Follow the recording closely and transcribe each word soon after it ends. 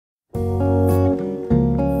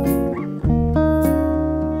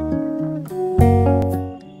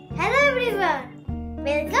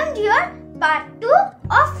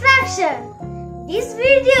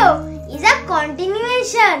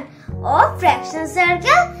fraction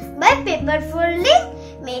circle by paper folding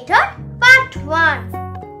method part 1.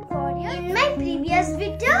 In my previous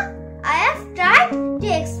video, I have tried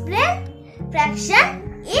to explain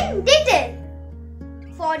fraction in detail.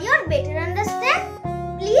 For your better understanding,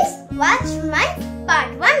 please watch my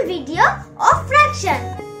part 1 video of fraction.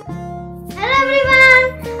 Hello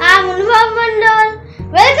everyone, I am Anubhab Mondal.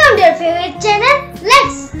 Welcome to your favorite channel.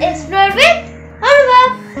 Let's explore with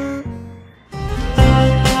Anubhab.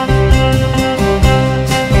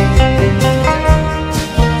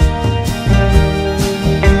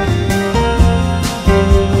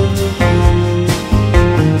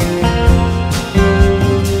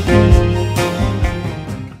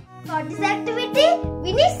 For this activity,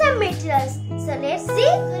 we need some materials. So let's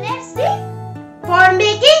see. For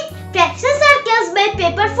making fraction circles by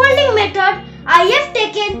paper folding method, I have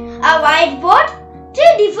taken a whiteboard,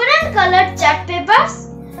 3 different colored chart papers.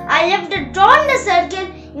 I have drawn the circle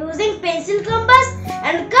using pencil compass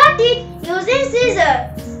and cut it using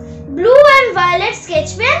scissors. Blue and violet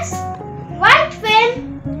sketch pens, white pen,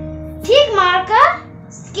 thick marker,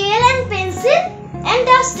 scale and pencil, and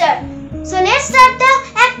duster. So let's start the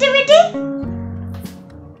activity.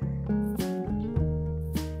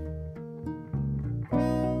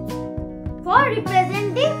 For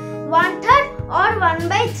representing 1/3 or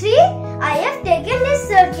 1/3, I have taken this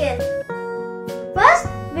circle. First,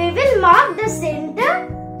 we will mark the center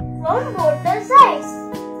from both the sides.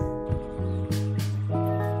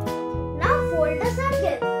 Now fold the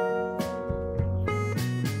circle.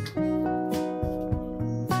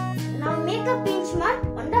 Now make a pinch mark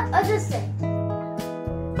on the other side.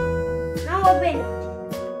 Now open it.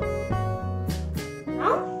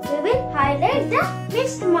 Now we will highlight the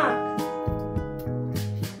missed mark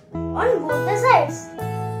on both the sides.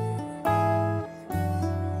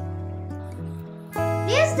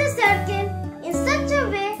 Place the circle in such a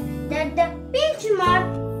way that the pinch mark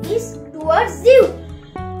is towards you.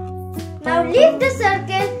 Now leave the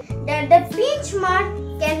circle that the pinch mark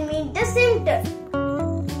can meet the center.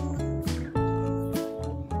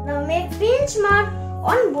 Now make pinch mark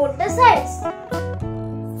on both the sides.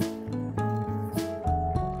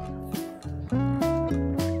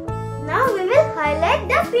 Now we will highlight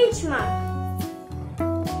the pinch mark.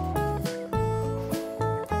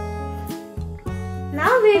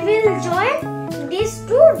 Now we will join these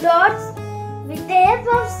 2 dots with the help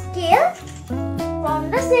of scale from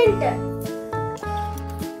the center.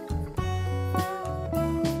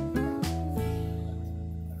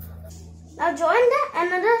 Now join the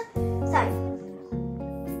another side.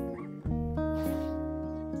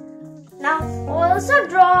 Now also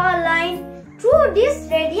draw a line through this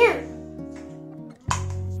radian.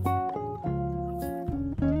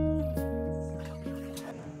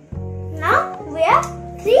 Now we have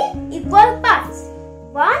 3 equal parts,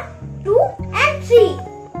 1, 2 and 3.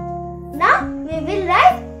 Now we will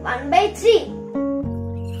write 1/3.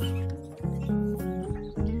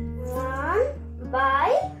 1/3.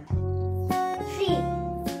 1/3.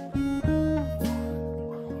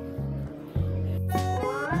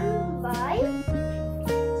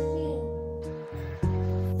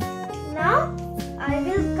 Now I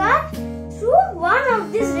will cut through one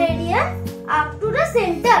of this radian up to the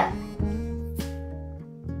center.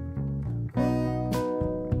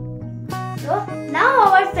 So now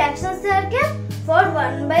our fraction circle for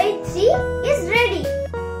 1/3 is ready.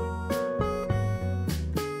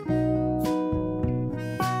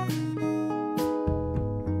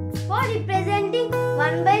 For representing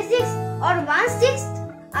 1/6 or 1/6,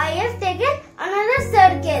 I have taken another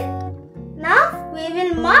circle. Now we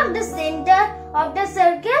will mark the center of the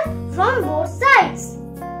circle from both sides.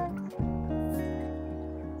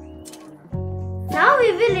 Now we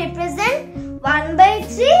will represent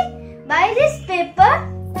 1/3 by this paper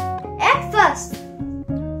at first.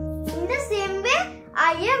 In the same way, I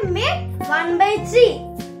have made 1/3.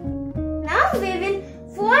 Now we will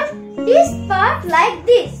fold this part like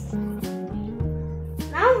this.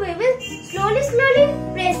 Now we will slowly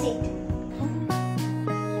press it.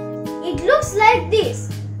 It looks like this.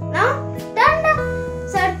 Now turn the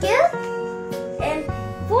circle and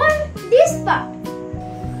fold this part.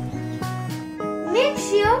 Make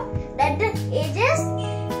sure that the edges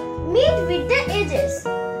meet with the edges.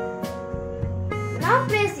 Now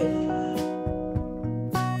press it.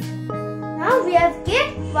 Now we have get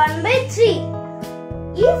 1/3.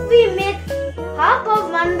 If we make half of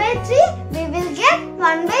 1/3, we will get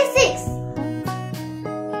 1/6.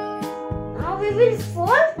 Now we will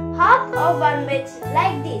fold half of 1/3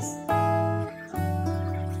 like this.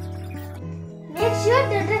 Make sure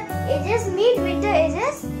that the edges meet with the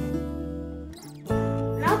edges.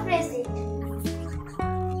 Now press it.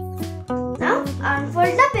 Now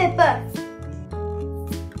unfold the paper.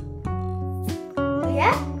 We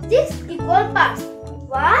have 6 equal parts.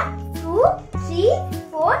 1, 2, 3,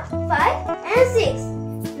 4, 5 and 6.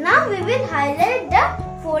 Now we will highlight the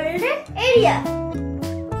folded area.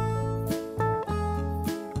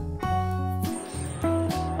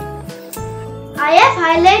 I have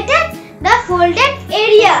highlighted the folded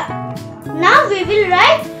area. Now we will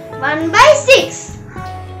write 1 by 6.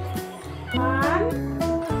 1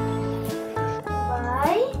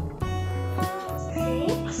 by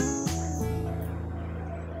 6.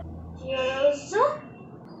 Here also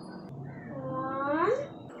 1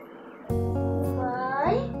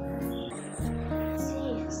 by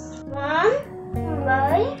 6. 1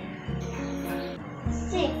 by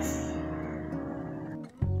 6.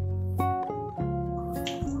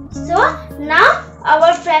 So now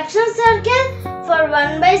our fraction circle for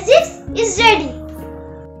 1 by 6 is ready.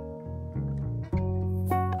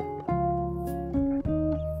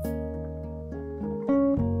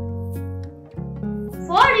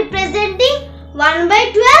 For representing 1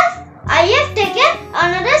 by 12, I have taken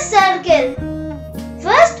another circle.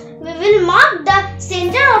 First, we will mark the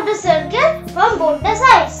center of the circle from both the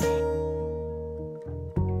sides.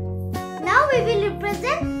 Now we will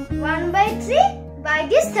represent 1 by 3 by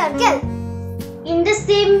this circle. In the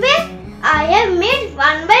same way, I have made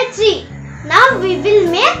 1 by 3. Now we will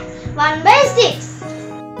make 1 by 6.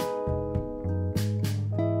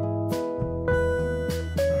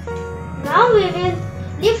 Now we will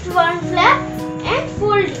lift one flap and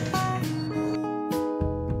fold it.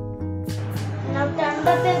 Now turn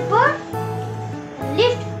the paper,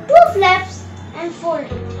 lift 2 flaps and fold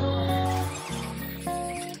it.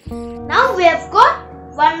 Now we have got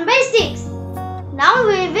 1 by 6. Now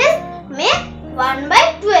we will make 1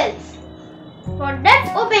 by 12. For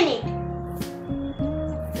that, open it.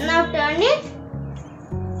 Now turn it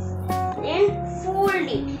and fold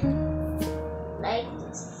it like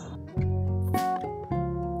this.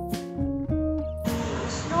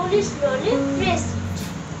 Slowly press it.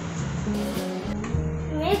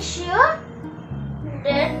 Make sure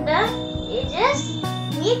that the edges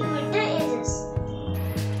meet with the edges.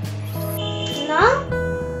 Now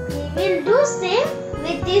we will do same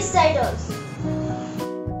with this side also.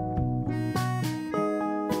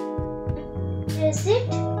 Press it.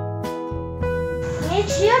 Make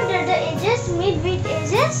sure that the edges meet with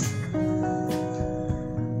edges.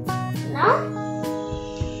 Now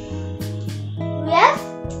we have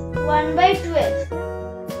 1 by 12.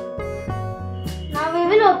 Now we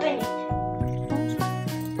will open it.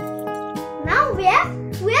 Now we have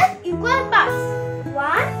 12 equal parts. 1,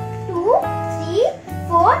 2, 3,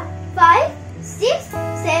 4, 5, 6,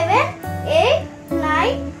 7, 8,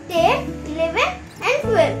 9, 10, 11 and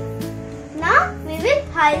 12. Now we will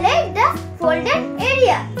highlight the folded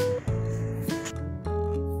area.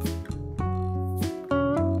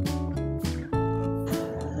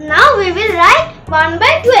 Now we will write 1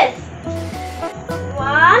 by 12.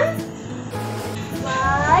 1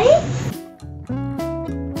 by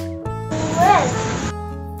 12.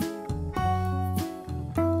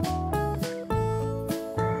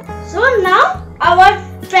 So now our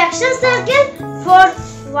fraction circle for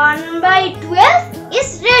 1 by 12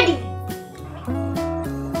 is ready.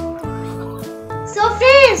 So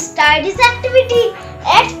friends, try this activity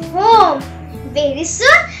at home. Very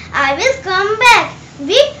soon I will come back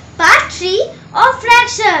with part 3 of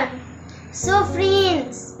fraction. So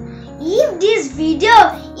friends, if this video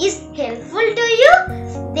is helpful to you,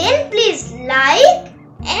 then please like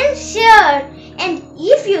and share. And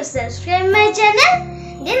if you subscribe my channel,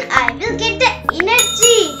 then I will get the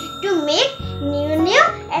energy to make new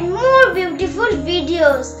and more beautiful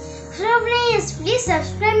videos. So friends, please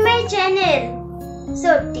subscribe my channel.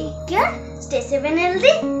 So take care, stay safe and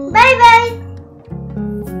healthy. Bye bye.